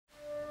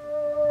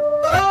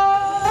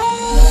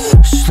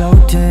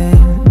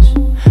distance,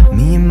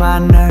 me and my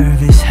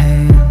nervous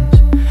hands,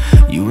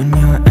 you and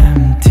your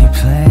empty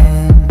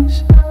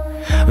plans.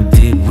 Or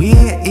did we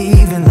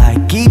even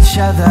like each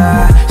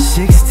other?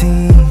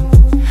 16,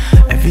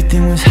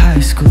 everything was high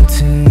school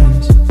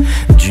teens,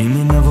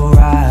 dreaming of a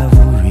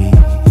rivalry.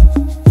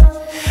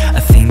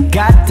 I think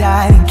I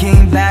died and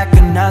came back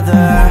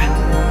another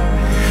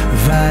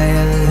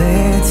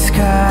violet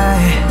sky.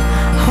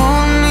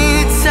 Hold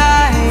me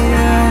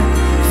tighter,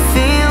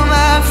 feel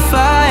my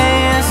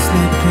fire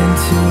slip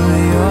into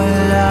your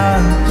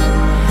lungs.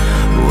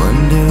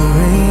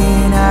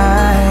 Wondering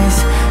eyes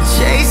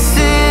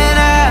chasing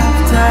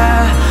after,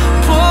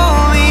 pull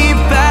me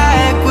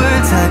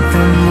backwards like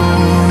the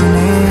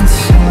morning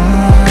sun.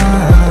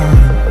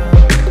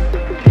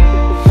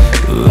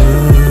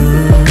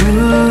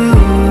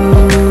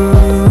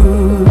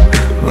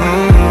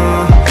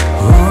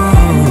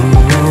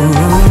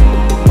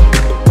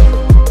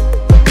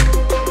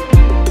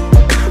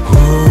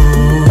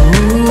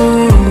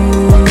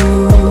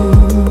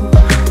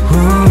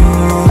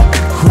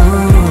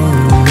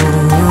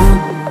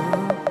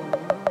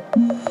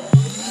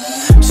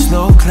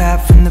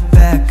 Clap from the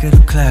back of the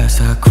class.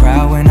 I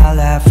cry when I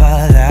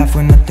laugh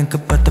when I think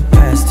about the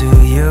past. Do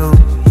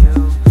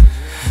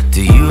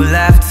you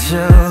laugh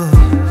too?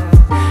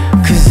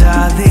 Cause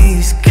all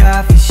these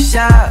coffee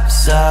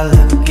shops are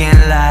looking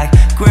like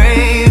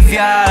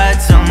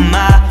graveyards. All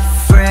my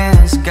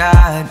friends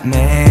got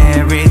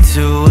married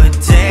to a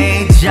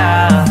day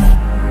job.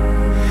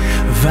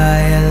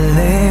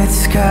 Violet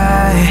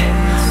sky,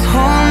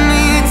 hold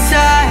me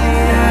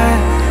tighter,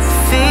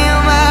 feel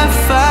my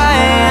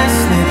fire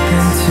slip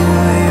into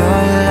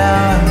your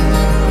lungs.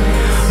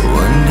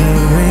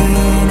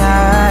 Wondering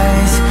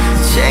eyes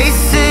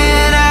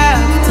chasing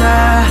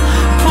after,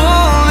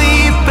 pull me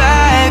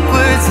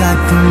backwards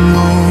like the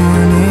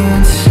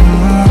morning sun.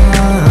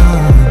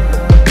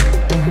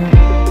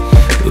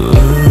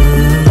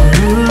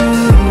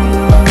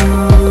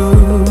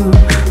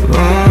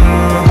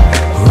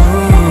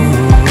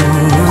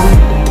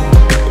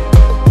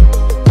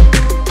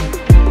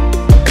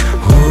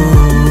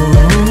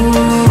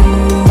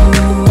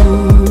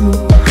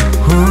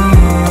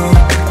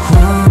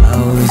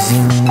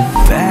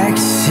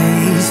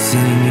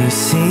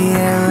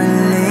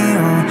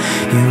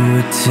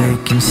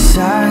 Taking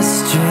side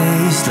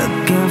streets,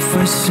 looking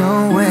for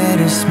somewhere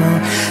to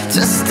smoke.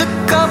 Just a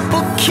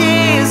couple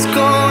kids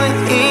going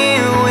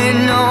in with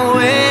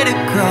nowhere to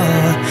go.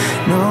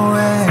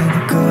 Nowhere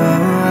to go,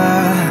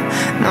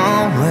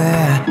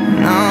 nowhere,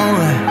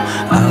 nowhere.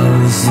 I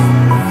was in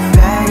the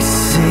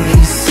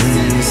backseat,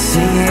 singing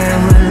Sierra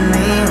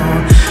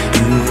Leone.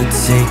 You were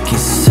taking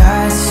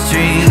side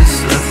streets,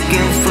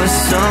 looking for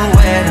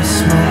somewhere to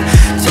smoke.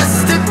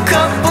 Just a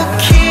couple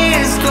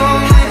kids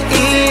going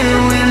in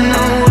with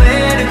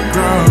nowhere to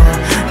go,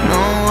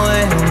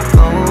 nowhere to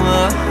go,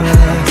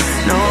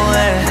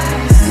 nowhere.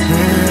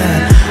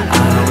 Yeah. I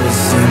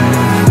was in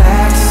the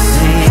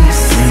backseat,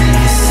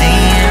 singing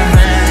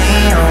Sierra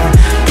Leone.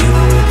 You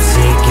were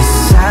taking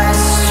side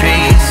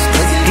streets,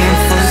 looking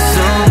for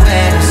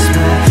somewhere to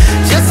smoke.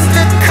 Just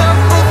a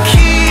couple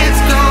kids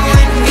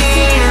going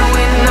in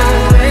with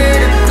nowhere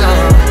to go,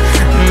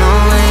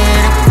 nowhere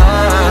to go,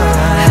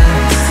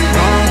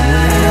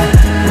 nowhere,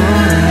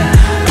 nowhere.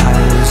 I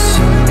was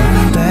in the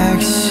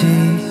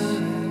backseat,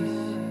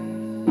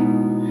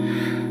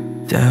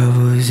 that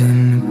was in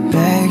the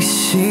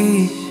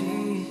backseat,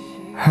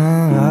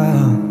 huh?